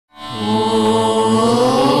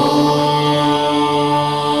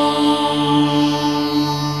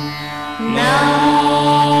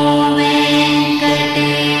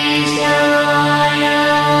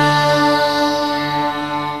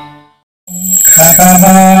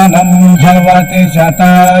शतमानम्भवति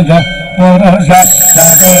शताय पुरुषः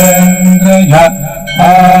शतेन्द्रिय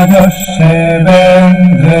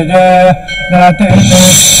आयुष्येवेन्द्रिय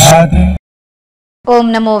प्रतिष्ठति। ఓం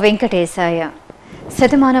నమో వెంకటేశాయ.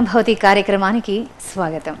 శతమానంభవతి కార్యక్రమానికి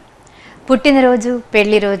స్వాగతం. పుట్టినరోజు,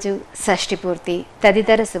 పెళ్లి రోజు, షష్ఠి పూర్తి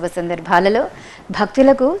తదితర శుభ సందర్భాలలో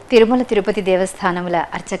భక్తులకు తిరుమల తిరుపతి దేవస్థానముల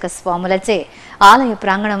అర్చక స్వాములచే ఆలయ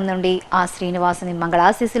ప్రాంగణం నుండి ఆ శ్రీనివాసుని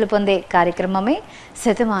మంగళాశీస్సులు పొందే కార్యక్రమమే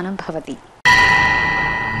శతమానం భవతి.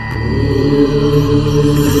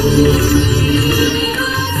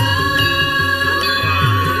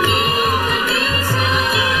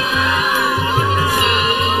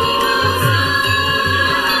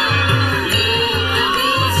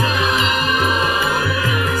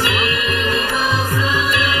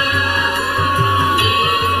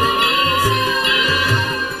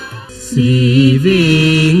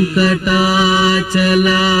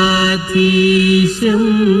 श्रीवेङ्कटाचलाधीशं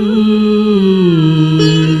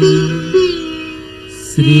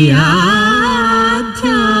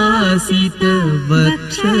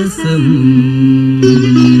श्रियाध्यासितवक्षसं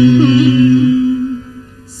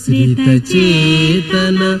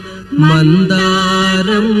श्रितचेतन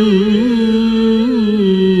मन्दारं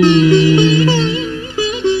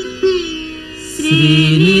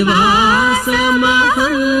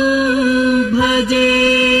श्रीनिवासमहं भजे.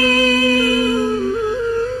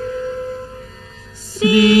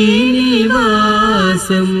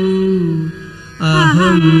 श्रीनिवासम्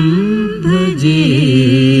अहं भजे.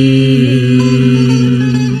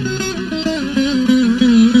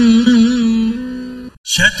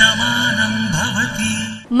 शतमानं भवति.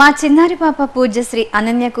 మా చిన్నారి పాప పూజ్య శ్రీ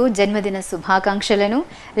అనన్యకు జన్మదిన శుభాకాంక్షలను,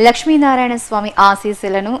 లక్ష్మీనారాయణ స్వామి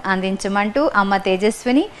ఆశీస్సులను అందించమంటూ అమ్మ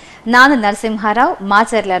తేజస్విని, నాన్న నరసింహారావు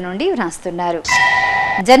మాచర్ల నుండి వ్రాస్తున్నారు.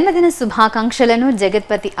 జన్మదిన శుభాకాంక్షలను,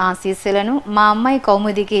 జగత్పతి ఆశీస్సులను మా అమ్మాయి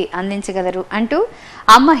కౌముదికి అందించగలరు అంటూ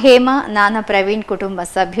అమ్మ హేమ, నాన్న ప్రవీణ్ కుటుంబ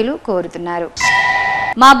సభ్యులు కోరుతున్నారు.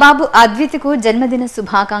 మా బాబు అద్విత్కు జన్మదిన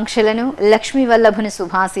శుభాకాంక్షలను, లక్ష్మీ వల్లభుని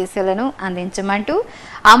శుభాశీస్సులను అందించమంటూ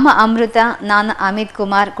అమ్మ అమృత, నాన్న అమిత్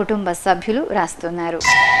కుమార్ కుటుంబ సభ్యులు రాస్తున్నారు.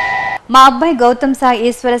 మా అబ్బాయి గౌతమ్ సాయి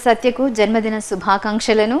ఈశ్వర సత్యకు జన్మదిన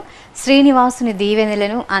శుభాకాంక్షలను, శ్రీనివాసుని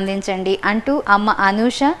దీవెనలను అందించండి అంటూ అమ్మ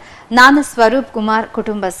అనూష, నాన్న స్వరూప్ కుమార్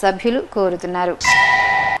కుటుంబ సభ్యులు కోరుతున్నారు.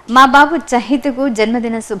 మా బాబు చహిత్కు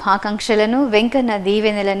జన్మదిన శుభాకాంక్షలను, వెంకన్న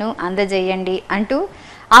దీవెనలను అందజేయండి అంటూ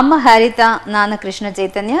అమ్మ హరిత, నాన్న కృష్ణ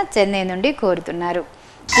చైతన్య చెన్నై నుండి కోరుతున్నారు.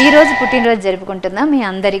 ఈ రోజు పుట్టినరోజు జరుపుకుంటున్న మీ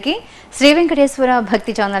అందరికీ శ్రీ వెంకటేశ్వర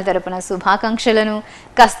భక్తి ఛానల్ తరపున శుభాకాంక్షలను,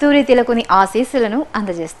 కస్తూరి తిలకుని ఆశీస్సులను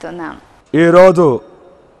అందజేస్తున్నాం. ఈరోజు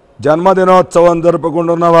జన్మదినోత్సవం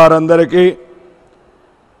జరుపుకుంటున్న వారందరికీ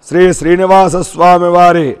శ్రీ శ్రీనివాస స్వామి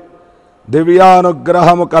వారి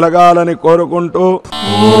దివ్యానుగ్రహము కలగాలని కోరుకుంటూ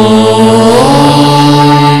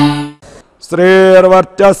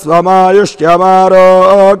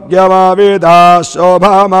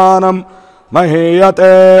శ్రీర్వర్చస్వమాయుష్యమారోగ్యమావిధాశోభమానం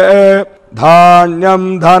మహీయతే ధాన్యం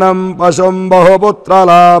ధనం పశుం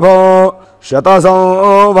బహుపుత్రలాభో శత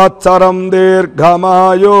సంవత్సరం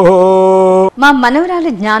దీర్ఘమాయు. మా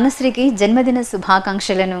మనవరాలు జ్ఞానశ్రీకి జన్మదిన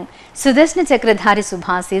శుభాకాంక్షలను, సుదర్శన చక్రధారి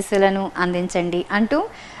శుభాశీస్సులను అందించండి అంటూ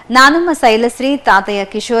నానమ్మ శైలశ్రీ, తాతయ్య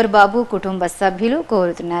కిషోర్ బాబు కుటుంబ సభ్యులు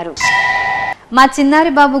కోరుతున్నారు. మా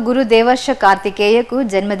చిన్నారి బాబు గురు దేవర్ష కార్తికేయకు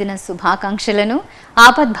జన్మదిన శుభాకాంక్షలను,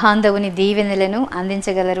 ఆపద్బాంధవుని దీవెనలను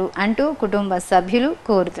అందించగలరు అంటూ కుటుంబ సభ్యులు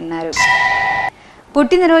కోరుతున్నారు.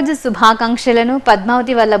 పుట్టినరోజు శుభాకాంక్షలను,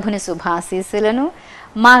 పద్మావతి వల్లభుని శుభాశీస్సులను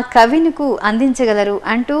మా కవినుకు అందించగలరు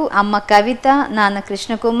అంటూ అమ్మ కవిత, నాన్న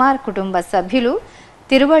కృష్ణకుమార్ కుటుంబ సభ్యులు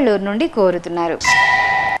తిరువళ్ళూరు నుండి కోరుతున్నారు.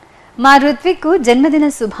 మా ఋత్విక్కు జన్మదిన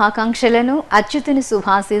శుభాకాంక్షలను, అచ్యుతుని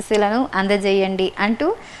శుభాశీస్సులను అందజేయండి అంటూ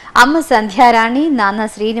అమ్మ సంధ్యారాణి, నాన్న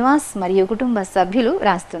శ్రీనివాస్ మరియు కుటుంబ సభ్యులు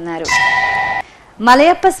రాస్తున్నారు.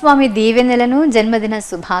 మలయప్ప స్వామి దీవెనలను, జన్మదిన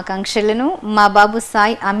శుభాకాంక్షలను మా బాబు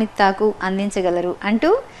సాయి అమిత్తాకు అందించగలరు అంటూ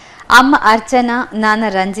అమ్మ అర్చన, నాన్న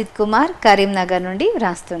రంజిత్ కుమార్ కరీంనగర్ నుండి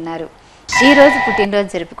వ్రాస్తున్నారు. ఈ రోజు పుట్టినరోజు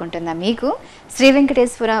జరుపుకుంటున్న మీకు శ్రీ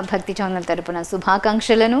వెంకటేశ్వర భక్తి ఛానల్ తరపున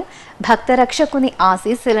శుభాకాంక్షలను, భక్త రక్షకుని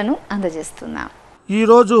ఆశీస్సులను అందజేస్తున్నాం.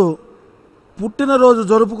 ఈరోజు పుట్టినరోజు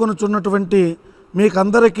జరుపుకొనుచున్నటువంటి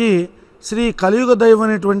మీకందరికీ శ్రీ కలియుగ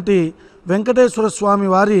దైవమైనటువంటి వెంకటేశ్వర స్వామి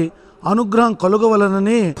వారి అనుగ్రహం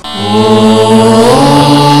కలుగవలనని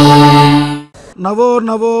నవో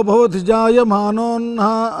నవో భవతి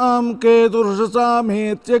జాయమానోన్నాం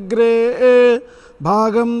కేతుర్షసామేత్యగ్రే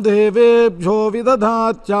భాగం దేవేభ్యో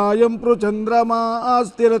విదధాత్యాయం పృచంద్రమా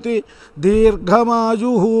స్థిరతి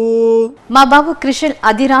దీర్ఘమాయు. మా బాబు కృష్ణ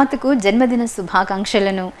అధిరాత్కు జన్మదిన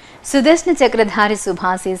శుభాకాంక్షలను సుదర్శన చక్రధారి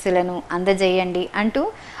శుభాశీస్సులను అందజేయండి అంటూ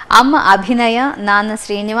అమ్మ అభినయ, నాన్న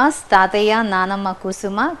శ్రీనివాస్, తాతయ్య, నానమ్మ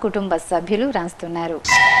కుసుమ కుటుంబ సభ్యులు రాస్తున్నారు.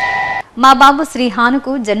 మా బాబు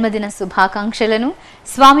శ్రీహానుకు జన్మదిన శుభాకాంక్షలను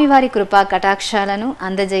స్వామివారి కృపా కటాక్షాలను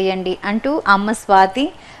అందజేయండి అంటూ అమ్మ స్వాతి,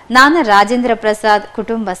 నాన్న రాజేంద్ర ప్రసాద్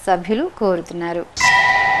కుటుంబ సభ్యులు కోరుతున్నారు.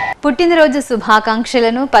 పుట్టినరోజు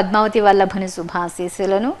శుభాకాంక్షలను పద్మావతి వల్లభుని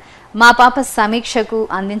శుభాశీస్సులను మా పాప సమీక్షకు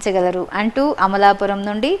అందించగలరు అంటూ అమలాపురం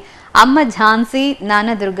నుండి అమ్మ ఝాన్సీ, నాన్న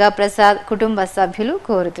దుర్గాప్రసాద్ కుటుంబ సభ్యులు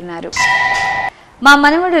కోరుతున్నారు. మా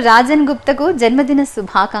మనవడు రాజన్ గుప్తకు జన్మదిన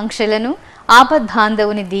శుభాకాంక్షలను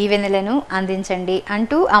ఆపద్బాంధవుని దీవెనలను అందించండి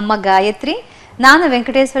అంటూ అమ్మ గాయత్రి, నాన్న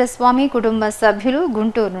వెంకటేశ్వర స్వామి కుటుంబ సభ్యులు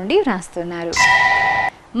గుంటూరు నుండి వ్రాస్తున్నారు.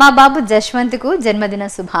 మా బాబు జశ్వంత్కు జన్మదిన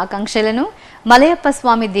శుభాకాంక్షలను మలయప్ప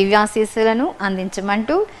స్వామి దివ్యాశీస్సులను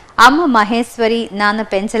అందించమంటూ అమ్మ మహేశ్వరి, నాన్న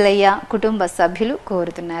పెంచలయ్య కుటుంబ సభ్యులు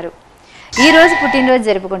కోరుతున్నారు. ఈ రోజు పుట్టినరోజు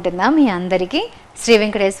జరుపుకుంటున్న మీ అందరికీ శ్రీ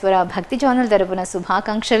వెంకటేశ్వర భక్తి ఛానల్ తరపున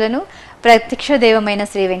శుభాకాంక్షలను ప్రత్యక్ష దైవమైన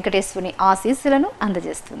శ్రీ వెంకటేశ్వరుని ఆశీస్సులను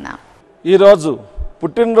అందజేస్తున్నాం. ఈరోజు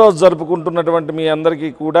పుట్టినరోజు జరుపుకుంటున్నటువంటి మీ అందరికీ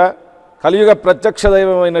కూడా కలియుగ ప్రత్యక్ష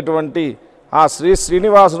దైవమైనటువంటి ఆ శ్రీ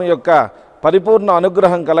శ్రీనివాసుని యొక్క పరిపూర్ణ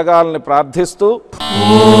అనుగ్రహం కలగాలని ప్రార్థిస్తూ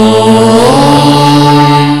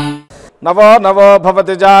నవో నవో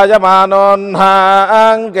భవతి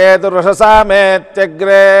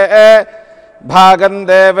జాయమానోన్హాంకేతురుషసామేత్యగ్రే భాగం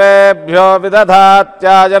దేవేభ్యో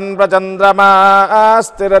విదధాత్యాయన్ ప్రచంద్రమా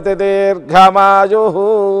స్థిరతి దీర్ఘమాయు.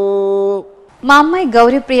 మా అమ్మాయి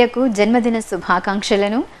గౌరీప్రియకు జన్మదిన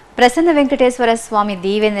శుభాకాంక్షలను ప్రసన్న వెంకటేశ్వర స్వామి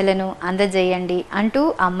దీవెనలను అందజేయండి అంటూ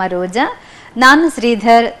అమ్మ రోజా, నాన్న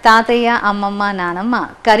శ్రీధర్, తాతయ్య, అమ్మమ్మ, నానమ్మ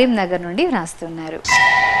కరీంనగర్ నుండి వ్రాస్తున్నారు.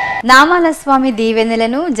 నామాల స్వామి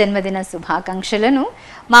దీవెనలను జన్మదిన శుభాకాంక్షలను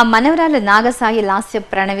మా మనవరాలు నాగసాయి లాస్య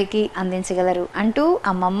ప్రణవికి అందించగలరు అంటూ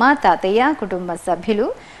అమ్మమ్మ, తాతయ్య కుటుంబ సభ్యులు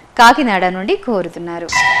కాకినాడ నుండి కోరుతున్నారు.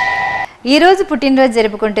 ఈరోజు పుట్టినరోజు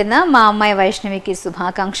జరుపుకుంటున్న మా అమ్మాయి వైష్ణవికి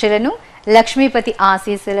శుభాకాంక్షలను లక్ష్మీపతి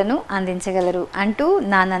ఆశీస్సులను అందించగలరు అంటూ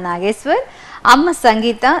నాన్న నాగేశ్వర్, అమ్మ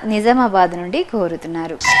సంగీత నిజామాబాద్ నుండి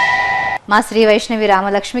కోరుతున్నారు. మా శ్రీ వైష్ణవి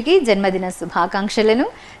రామలక్ష్మికి జన్మదిన శుభాకాంక్షలను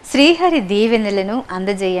శ్రీహరి దీవెనలను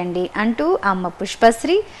అందజేయండి అంటూ అమ్మ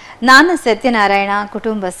పుష్పశ్రీ, నాన్న సత్యనారాయణ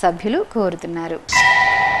కుటుంబ సభ్యులు కోరుతున్నారు.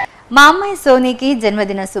 మా అమ్మాయి సోనీకి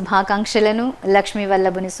జన్మదిన శుభాకాంక్షలను లక్ష్మీ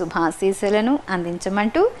వల్లభుని శుభాశీస్సులను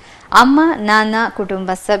అందించమంటూ అమ్మ, నాన్న కుటుంబ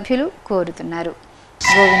సభ్యులు కోరుతున్నారు.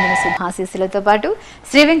 గోవిందుని శుభాశీస్సులతో పాటు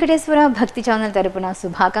శ్రీ వెంకటేశ్వర భక్తి ఛానల్ తరపున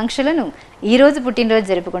శుభాకాంక్షలను ఈరోజు పుట్టినరోజు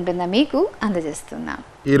జరుపుకుంటున్న మీకు అందజేస్తున్నాం.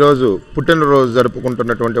 ఈరోజు పుట్టినరోజు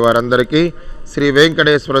జరుపుకుంటున్నటువంటి వారందరికీ శ్రీ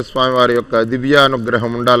వెంకటేశ్వర స్వామి వారి యొక్క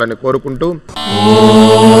దివ్యానుగ్రహం ఉండాలని కోరుకుంటూ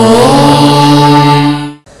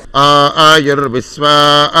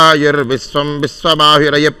ఆయుర్విశ్వం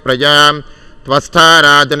విశ్వమాహిరయ ప్రజా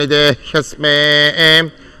త్వస్థారాజనిదేహ్యస్మే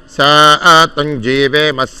జీవే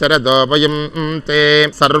మత్సరదోపయం తే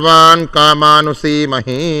సర్వాన్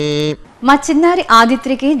కామానుసీమహి. మా చిన్నారి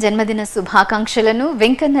ఆదిత్రికి జన్మదిన శుభాకాంక్షలను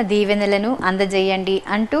వెంకన్న దీవెనలను అందజేయండి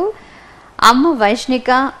అంటూ అమ్మ వైష్ణిక,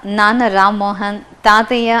 నాన్న రామ్మోహన్,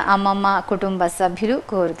 తాతయ్య, అమ్మమ్మ కుటుంబ సభ్యులు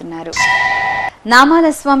కోరుతున్నారు. నామాల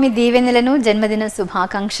స్వామి దీవెనలను జన్మదిన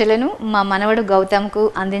శుభాకాంక్షలను మా మనవడు గౌతమ్కు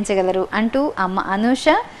అందించగలరు అంటూ అమ్మ అనూష,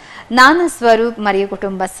 నాన్న స్వరూప్ మరియు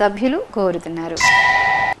కుటుంబ సభ్యులు కోరుతున్నారు.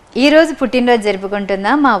 ఈరోజు పుట్టినరోజు జరుపుకుంటున్న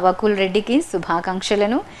మా వకుల్ రెడ్డికి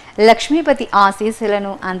శుభాకాంక్షలను లక్ష్మీపతి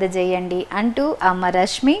ఆశీస్సులను అందజేయండి అంటూ అమ్మ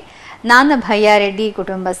రష్మి, నాన్న భయ్యారెడ్డి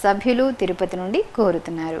కుటుంబ సభ్యులు తిరుపతి నుండి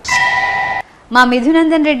కోరుతున్నారు. మా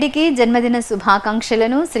మిథునందన్ రెడ్డికి జన్మదిన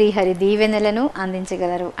శుభాకాంక్షలను శ్రీహరి దీవెనలను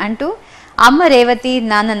అందించగలరు అంటూ అమ్మ రేవతి,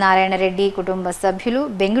 నాన్న నారాయణ రెడ్డి కుటుంబ సభ్యులు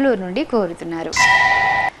బెంగళూరు నుండి కోరుతున్నారు.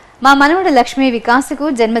 మా మనవడు లక్ష్మీ వికాసుకు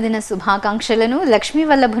జన్మదిన శుభాకాంక్షలను లక్ష్మీ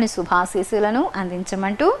వల్లభుని శుభాశీస్సులను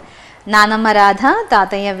అందించమంటూ నానమ్మ రాధ,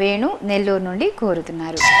 తాతయ్య వేణు నెల్లూరు నుండి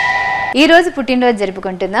కోరుతున్నారు. ఈరోజు పుట్టినరోజు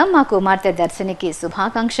జరుపుకుంటున్న మా కుమార్తె దర్శనికి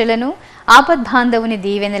శుభాకాంక్షలను ఆపద్బాంధవుని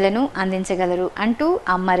దీవెనలను అందించగలరు అంటూ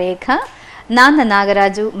అమ్మ రేఖ, నాన్న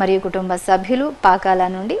నాగరాజు మరియు కుటుంబ సభ్యులు పాకాల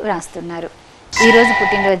నుండి వ్రాస్తున్నారు. ఈరోజు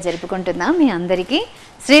పుట్టినరోజు జరుపుకుంటున్న మీ అందరికీ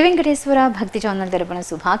శ్రీ వెంకటేశ్వర భక్తి ఛానల్ తరపున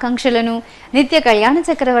శుభాకాంక్షలను నిత్య కళ్యాణ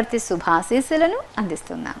చక్రవర్తి శుభాశీస్సులను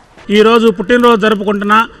అందిస్తున్నాం. ఈరోజు పుట్టినరోజు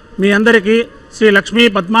జరుపుకుంటున్న మీ అందరికీ శ్రీ లక్ష్మీ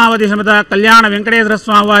పద్మావతి సమేత కళ్యాణ వెంకటేశ్వర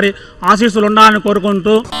స్వామి వారి ఆశీస్సులు ఉండాలని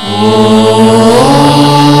కోరుకుంటూ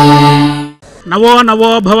నవో నవో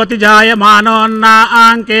భవతి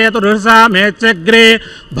జాయమానోన్నాంకేతుర్హసా మేచ్చగ్రే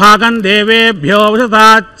భాగం దేవేభ్యో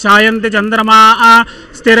వసతాఛాయంతి చంద్రమా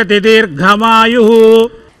స్థిరతి దీర్ఘమాయు.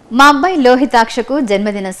 మా అబ్బాయి లోహితాక్షకు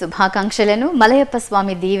జన్మదిన శుభాకాంక్షలను, మలయప్ప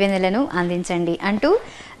స్వామి దీవెనలను అందించండి అంటూ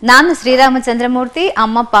నాన్న శ్రీరామచంద్రమూర్తి,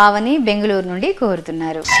 అమ్మ పావని బెంగళూరు నుండి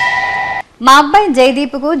కోరుతున్నారు. మా అబ్బాయి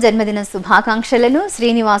జయదీప్కు జన్మదిన శుభాకాంక్షలను,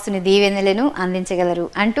 శ్రీనివాసుని దీవెనలను అందించగలరు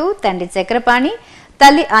అంటూ తండ్రి చక్రపాణి,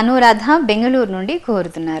 తల్లి అనురాధ బెంగళూరు నుండి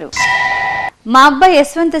కోరుతున్నారు. మా అబ్బాయి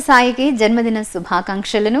యశ్వంత సాయికి జన్మదిన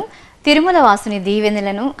శుభాకాంక్షలను, తిరుమల వాసుని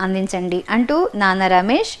దీవెనలను అందించండి అంటూ నాన్న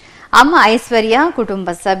రమేష్, అమ్మ ఐశ్వర్య కుటుంబ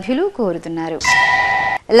సభ్యులు కోరుతున్నారు.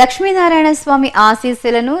 లక్ష్మీనారాయణ స్వామి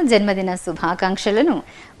ఆశీస్సులను, జన్మదిన శుభాకాంక్షలను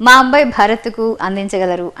మా అబ్బాయి భరత్కు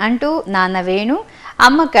అందించగలరు అంటూ నాన్న వేణు,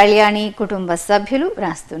 అమ్మ కళ్యాణి కుటుంబ సభ్యులు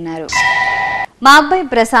రాస్తున్నారు. మా అబ్బాయి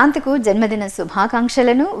ప్రశాంత్కు జన్మదిన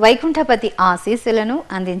శుభాకాంక్షలను, వైకుంఠపతి ఆశీస్సులను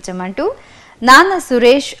అందించమంటూ నాన్న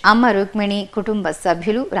సురేష్, అమ్మ రుక్మిణి కుటుంబ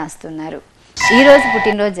సభ్యులు రాస్తున్నారు. ఈ రోజు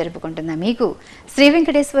పుట్టినరోజు జరుపుకుంటున్న మీకు శ్రీ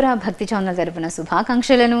వెంకటేశ్వర భక్తి ఛానల్ తరపున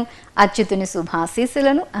శుభాకాంక్షలను, అచ్యుతుని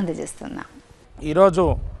శుభాశీస్సులను అందజేస్తున్నాం. ఈరోజు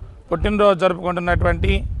పుట్టినరోజు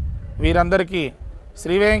జరుపుకుంటున్నటువంటి వీరందరికీ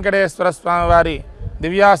శ్రీ వెంకటేశ్వర స్వామి వారి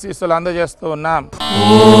దివ్యాశీస్సులు అందజేస్తూ ఉన్నాం.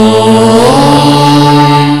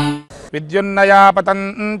 విద్యున్నయా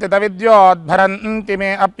పతంతి విద్యోద్భరంతి మే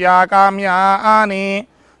అప్యాకామ్యాని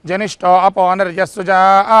జనిష్టో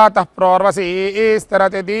అపోనర్యస్సుజాతః ప్రోర్వసీ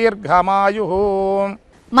స్థిరతి దీర్ఘమాయు.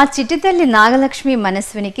 మా చిట్టి తల్లి నాగలక్ష్మి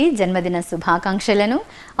మనస్వినికి జన్మదిన శుభాకాంక్షలను,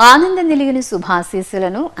 ఆనంద నిలిగిన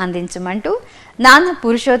శుభాశీస్సులను అందించమంటూ నాన్న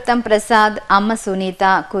పురుషోత్తం ప్రసాద్, అమ్మ సునీత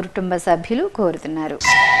కుటుంబ సభ్యులు కోరుతున్నారు.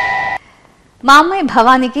 మా అమ్మాయి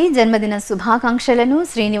భవానికి జన్మదిన శుభాకాంక్షలను,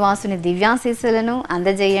 శ్రీనివాసుని దివ్యాశీస్సులను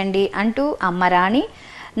అందజేయండి అంటూ అమ్మ రాణి,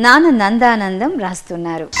 నాన్న నందానందం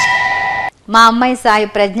రాస్తున్నారు. మా అమ్మాయి సాయి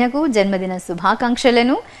ప్రజ్ఞకు జన్మదిన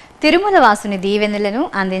శుభాకాంక్షలను, తిరుమల వాసుని దీవెనలను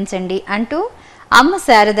అందించండి అంటూ అమ్మ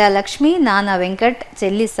శారదా లక్ష్మి, నాన్న వెంకట్,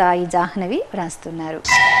 చెల్లి సాయి జాహ్నవి రాస్తున్నారు.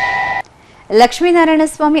 లక్ష్మీనారాయణ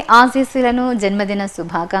స్వామి ఆశీస్సులను, జన్మదిన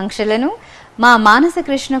శుభాకాంక్షలను మా మానస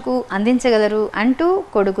కృష్ణకు అందించగలరు అంటూ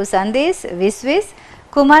కొడుకు సందేశ్, విశ్వేశ్,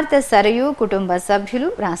 కుమార్తె సరయు కుటుంబ సభ్యులు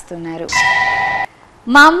రాస్తున్నారు.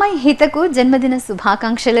 మా అమ్మాయి హితకు జన్మదిన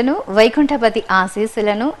శుభాకాంక్షలను, వైకుంఠపతి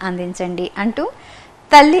ఆశీస్సులను అందించండి అంటూ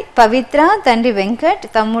తల్లి పవిత్ర, తండ్రి వెంకట్,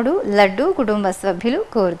 తమ్ముడు లడ్డు కుటుంబ సభ్యులు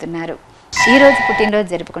కోరుతున్నారు. ఈ రోజు పుట్టినరోజు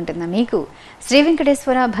జరుపుకుంటున్న మీకు శ్రీ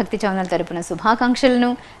వెంకటేశ్వర భక్తి ఛానల్ తరపున శుభాకాంక్షలను,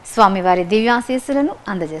 స్వామివారి దివ్యాశీస్సులను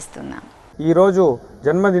అందజేస్తున్నాం. ఈరోజు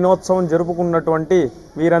జన్మదినోత్సవం జరుపుకున్నటువంటి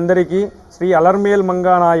వీరందరికీ శ్రీ అలర్మేల్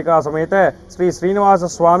మంగానాయిక సమేత శ్రీ శ్రీనివాస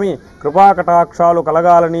స్వామి కృపాకటాక్షాలు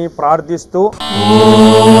కలగాలని ప్రార్థిస్తూ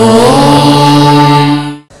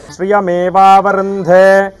శ్రియమేవావరుంధే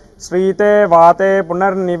శ్రీతే వాతే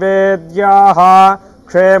పునర్నివేద్యాః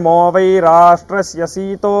క్షేమో వై రాష్ట్రస్య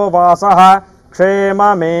సీతో వాసః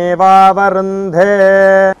క్షేమమేవావరుంధే.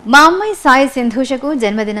 మా అమ్మాయి సాయి సింధూషకు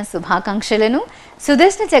జన్మదిన శుభాకాంక్షలను,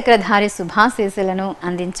 సుదర్శన చక్రధారి శుభాశీస్సులను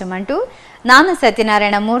అందించమంటూ నాన్న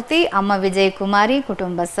సత్యనారాయణ మూర్తి, అమ్మ విజయ్ కుమారి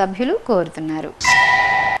కుటుంబ సభ్యులు కోరుతున్నారు.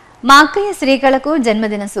 మా అక్కయ్య శ్రీకళకు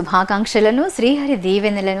జన్మదిన శుభాకాంక్షలను, శ్రీహరి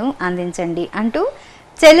దీవెనలను అందించండి అంటూ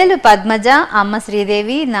చెల్లెలు పద్మజ, అమ్మ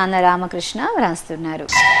శ్రీదేవి, నాన్న రామకృష్ణ రాస్తున్నారు.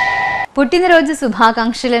 పుట్టినరోజు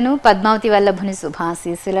శుభాకాంక్షలను, పద్మావతి వల్లభుని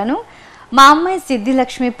శుభాశీస్సులను మా అమ్మాయి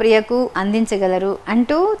సిద్ధిలక్ష్మి ప్రియకు అందించగలరు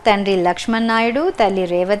అంటూ తండ్రి లక్ష్మణ్ నాయుడు, తల్లి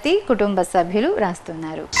రేవతి కుటుంబ సభ్యులు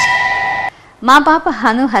రాస్తున్నారు. మా పాప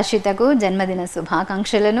హను హర్షితకు జన్మదిన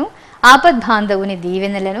శుభాకాంక్షలను, ఆపద్బాంధవుని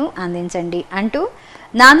దీవెనలను అందించండి అంటూ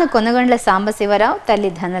నాన్న కొనగండ్ల సాంబశివరావు,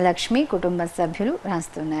 తల్లి ధనలక్ష్మి కుటుంబ సభ్యులు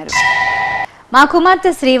రాస్తున్నారు. మా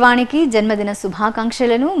కుమార్తె శ్రీవాణికి జన్మదిన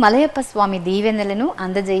శుభాకాంక్షలను, మలయప్ప స్వామి దీవెనలను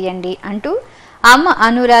అందజేయండి అంటూ అమ్మ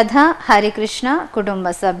అనురాధ, హరికృష్ణ కుటుంబ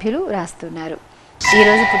సభ్యులు రాస్తున్నారు. ఈ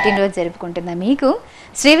రోజు పుట్టినరోజు జరుపుకుంటున్న మీకు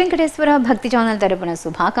శ్రీ వెంకటేశ్వర భక్తి ఛానల్ తరపున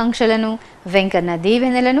శుభాకాంక్షలను, వెంకన్న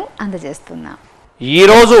దీవెనలను అందజేస్తున్నాం.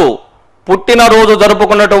 ఈరోజు పుట్టినరోజు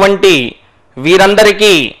జరుపుకున్నటువంటి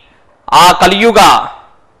వీరందరికీ ఆ కలియుగ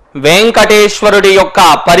వెంకటేశ్వరుడి యొక్క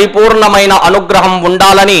పరిపూర్ణమైన అనుగ్రహం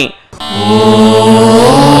ఉండాలని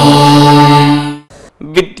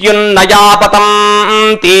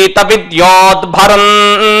విద్యున్నయాపతంతి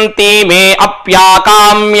విద్యోద్భరంతి మే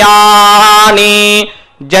అప్యాకామ్యాని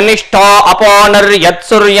జనిష్టో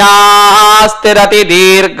అపోనర్యత్సూర్యాస్థిరతి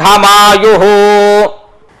దీర్ఘమాయు.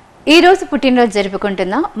 ఈ రోజు పుట్టినరోజు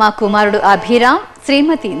జరుపుకుంటున్న మా కుమారుడు అభిరామ్,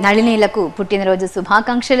 శ్రీమతి నళినీలకు పుట్టినరోజు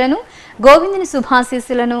శుభాకాంక్షలను, గోవిందుని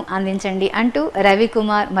శుభాశీస్సులను అందించండి అంటూ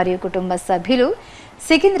రవికుమార్ మరియు కుటుంబ సభ్యులు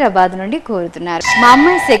సికింద్రాబాద్ నుండి కోరుతున్నారు. మా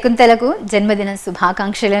అమ్మాయి శకుంతలకు జన్మదిన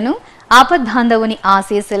శుభాకాంక్షలను, ఆపద్బాంధవుని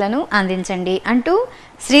ఆశీస్సులను అందించండి అంటూ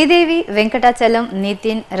శ్రీదేవి, వెంకటాచలం,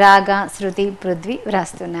 నితిన్, రాగా, శృతి, పృథ్వీ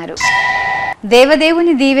వ్రాస్తున్నారు.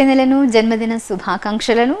 దేవదేవుని దీవెనలను, జన్మదిన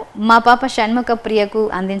శుభాకాంక్షలను మా పాప షణ్ముఖ ప్రియకు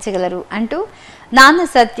అందించగలరు అంటూ నాన్న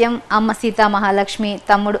సత్యం, అమ్మ సీతామహాలక్ష్మి,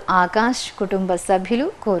 తమ్ముడు ఆకాష్ కుటుంబ సభ్యులు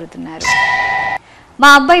కోరుతున్నారు. మా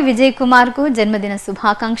అబ్బాయి విజయ్ కుమార్కు జన్మదిన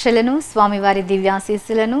శుభాకాంక్షలను, స్వామివారి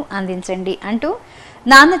దివ్యాశీస్సులను అందించండి అంటూ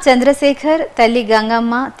నాన్న చంద్రశేఖర్, తల్లి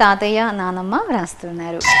గంగమ్మ, తాతయ్య, నానమ్మ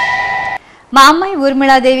వ్రాస్తున్నారు. మా అమ్మాయి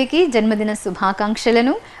ఊర్మిళాదేవికి జన్మదిన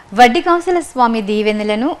శుభాకాంక్షలను, వడ్డీ కౌశల స్వామి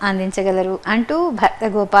దీవెనలను అందించగలరు అంటూ భర్త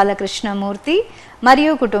గోపాలకృష్ణమూర్తి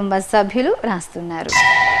మరియు కుటుంబ సభ్యులు రాస్తున్నారు.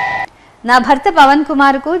 నా భర్త పవన్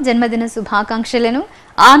కుమార్కు జన్మదిన శుభాకాంక్షలను,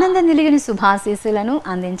 ఆనంద నిలిగిన శుభాశీస్సులను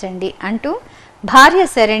అందించండి అంటూ భార్య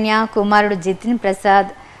శరణ్య, కుమారుడు జితిన్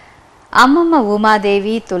ప్రసాద్, అమ్మమ్మ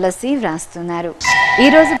ఉమాదేవి, తులసి వ్రాస్తున్నారు.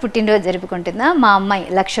 ఈరోజు పుట్టినరోజు జరుపుకుంటున్న మా అమ్మాయి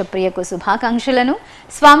లక్షప్రియకు శుభాకాంక్షలను,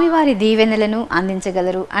 స్వామివారి దీవెనలను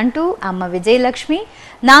అందించగలరు అంటూ అమ్మ విజయలక్ష్మి,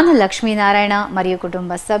 నాన్న లక్ష్మీనారాయణ మరియు కుటుంబ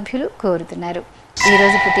సభ్యులు కోరుతున్నారు.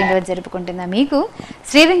 ఈరోజు పుట్టినరోజు జరుపుకుంటున్న మీకు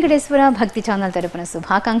శ్రీ వెంకటేశ్వర భక్తి ఛానల్ తరపున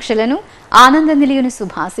శుభాకాంక్షలను, ఆనంద నిలిగిన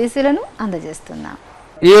శుభాశీస్సులను అందజేస్తున్నాం.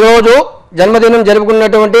 ఈరోజు జన్మదినం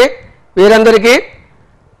జరుపుకున్నటువంటి వీరందరికీ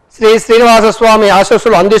శ్రీ శ్రీనివాస స్వామి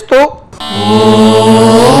ఆశీస్సులు అందిస్తూ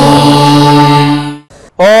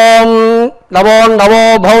ఓం నమో నమో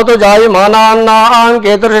భవతు జాయమానాన్నాం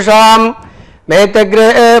కేతుర్షాం మేతగ్రే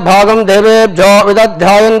భాగం దేవేభ్యో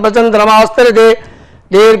విదధ్యాయన్ ప్రచంద్రమాస్తరిది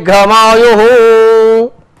దీర్ఘమాయు.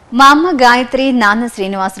 మా అమ్మ గాయత్రి, నాన్న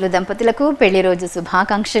శ్రీనివాసులు దంపతులకు పెళ్లి రోజు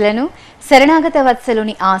శుభాకాంక్షలను, శరణాగత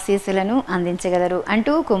వత్సలుని ఆశీస్సులను అందించగలరు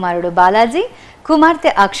అంటూ కుమారుడు బాలాజీ,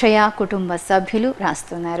 కుమార్తె అక్షయ, కుటుంబ సభ్యులు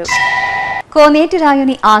రాస్తున్నారు. కోనేటి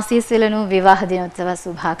రాయుని ఆశీస్సులను, వివాహ దినోత్సవ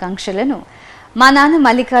శుభాకాంక్షలను మా నాన్న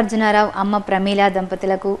మల్లికార్జునరావు, అమ్మ ప్రమీల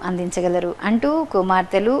దంపతులకు అందించగలరు అంటూ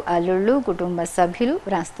కుమార్తెలు, అల్లుళ్ళు, కుటుంబ సభ్యులు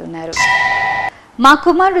రాస్తున్నారు. మా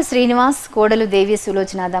కుమారుడు శ్రీనివాస్, కోడలు దేవి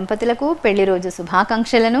సులోచన దంపతులకు పెళ్లి రోజు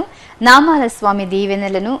శుభాకాంక్షలను, నామాల స్వామి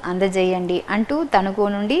దీవెనలను అందజేయండి అంటూ తణుకు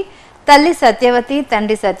నుండి తల్లి సత్యవతి,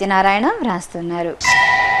 తండ్రి సత్యనారాయణ వ్రాస్తున్నారు.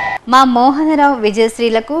 మా మోహనరావు,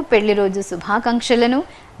 విజయశ్రీలకు పెళ్లి రోజు శుభాకాంక్షలను,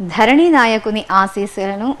 ధరణి నాయకుని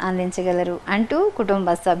ఆశీస్సులను అందించగలరు అంటూ కుటుంబ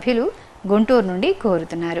సభ్యులు గుంటూరు నుండి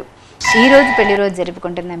కోరుతున్నారు. ఈరోజు పెళ్లి రోజు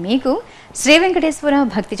జరుపుకుంటున్న మీకు శ్రీ వెంకటేశ్వర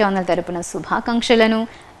భక్తి ఛానల్ తరపున శుభాకాంక్షలను,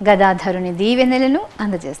 గదాధరుని దీవెనలను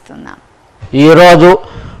అందజేస్తున్నాం. ఈరోజు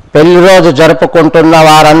పెళ్లి రోజు జరుపుకుంటున్న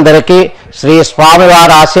వారందరికీ శ్రీ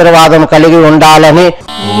స్వామివారి ఆశీర్వాదం కలిగి ఉండాలని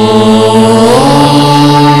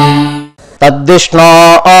తద్విష్ణో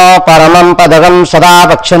పరమం పదగం సదా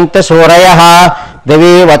వక్ష్యంతి సూరయః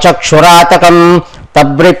దివి వచక్షురాతకం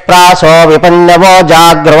తబ్రిప్రాసో విపన్నవో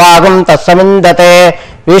జాగ్రవాగం తస్సమిందతే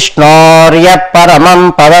విష్ణోర్య పరమం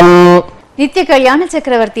పదం. నిత్య కళ్యాణ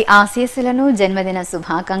చక్రవర్తి ఆశీస్సులను, జన్మదిన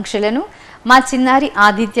శుభాకాంక్షలను మా చిన్నారి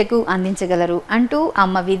ఆదిత్యకు అందించగలరు అంటూ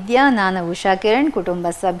అమ్మ విద్య, నాన్న ఉషా కిరణ్, కుటుంబ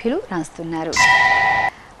సభ్యులు రాస్తున్నారు.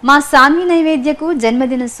 మా సాన్వి నైవేద్యకు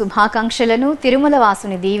జన్మదిన శుభాకాంక్షలను, తిరుమల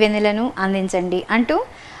వాసుని దీవెనలను అందించండి అంటూ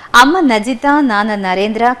అమ్మ నజిత, నాన్న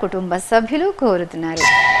నరేంద్ర, కుటుంబ సభ్యులు కోరుతున్నారు.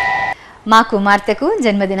 మా కుమార్తెకు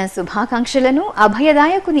జన్మదిన శుభాకాంక్షలను,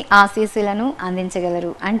 అభయదాయకుని ఆశీస్సులను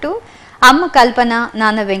అందించగలరు అంటూ అమ్మ కల్పన,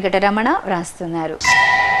 నాన్న వెంకటరమణ వ్రాస్తున్నారు.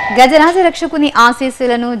 గజరాజ రక్షకుని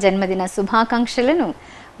ఆశీస్సులను, జన్మదిన శుభాకాంక్షలను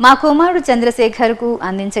మా కుమారుడు చంద్రశేఖర్కు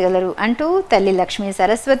అందించగలరు అంటూ తల్లి లక్ష్మీ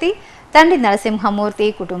సరస్వతి, తండ్రి నరసింహమూర్తి,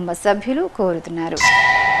 కుటుంబ సభ్యులు కోరుతున్నారు.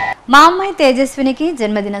 మా అమ్మాయి తేజస్వినికి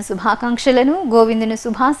జన్మదిన శుభాకాంక్షలను, గోవిందుని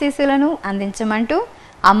శుభాశీస్సులను అందించమంటూ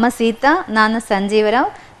అమ్మ సీత, నాన్న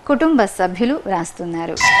సంజీవరావు, కుటుంబ సభ్యులు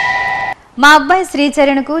రాస్తున్నారు. మా అబ్బాయి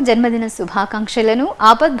శ్రీచరణ్కు జన్మదిన శుభాకాంక్షలను,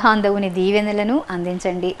 ఆపద్బాంధవుని దీవెనలను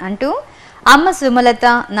అందించండి అంటూ అమ్మ సుమలత,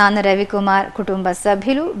 నాన్న రవికుమార్, కుటుంబ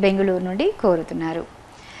సభ్యులు బెంగళూరు నుండి కోరుతున్నారు.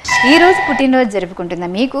 ఈరోజు పుట్టినరోజు జరుపుకుంటున్న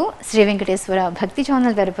మీకు శ్రీ వెంకటేశ్వర భక్తి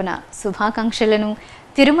ఛానల్ తరపున శుభాకాంక్షలను,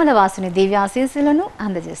 తిరుమల వాసుని దివ్యాశీస్సులను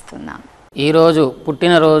అందజేస్తున్నాం. ఈరోజు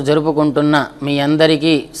పుట్టినరోజు జరుపుకుంటున్న మీ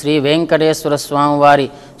అందరికీ శ్రీ వెంకటేశ్వర స్వామి వారి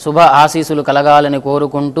శుభ ఆశీస్సులు కలగాలని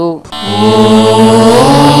కోరుకుంటూ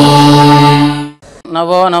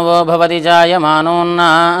నవో నవో భవతి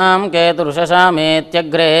జాయమానోన్నాం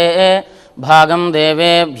కేతుర్షశామేత్యగ్రే భాగం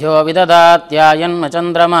దేవేభ్యో విదదాత్యాయన్మ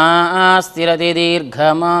చంద్రమా స్థిరతి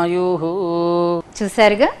దీర్ఘమాయు.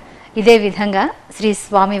 చూశారుగా, ఇదే విధంగా శ్రీ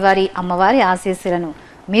స్వామివారి, అమ్మవారి ఆశీస్సులను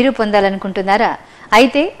మీరు పొందాలనుకుంటున్నారా?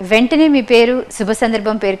 అయితే వెంటనే మీ పేరు, శుభ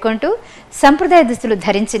సందర్భం పేర్కొంటూ సంప్రదాయ దుస్తులు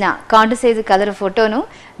ధరించిన కార్డు సైజు కలర్ ఫోటోను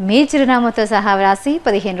మీ చిరునామాతో సహా వ్రాసి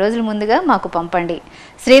 15 రోజుల ముందుగా మాకు పంపండి.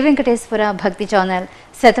 శ్రీ వెంకటేశ్వర భక్తి ఛానల్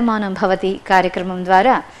శతమానంభవతి కార్యక్రమం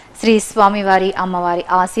ద్వారా శ్రీ స్వామివారి అమ్మవారి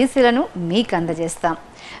ఆశీస్సులను మీకు అందజేస్తాం.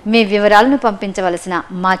 మీ వివరాలను పంపించవలసిన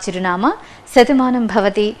మా చిరునామా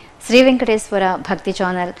శతమానంభవతి శ్రీ వెంకటేశ్వర భక్తి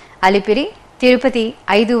ఛానల్, అలిపిరి, తిరుపతి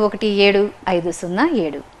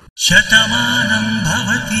 517507. శతమానం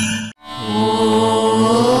భవతి.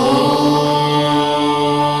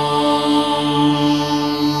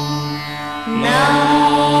 నా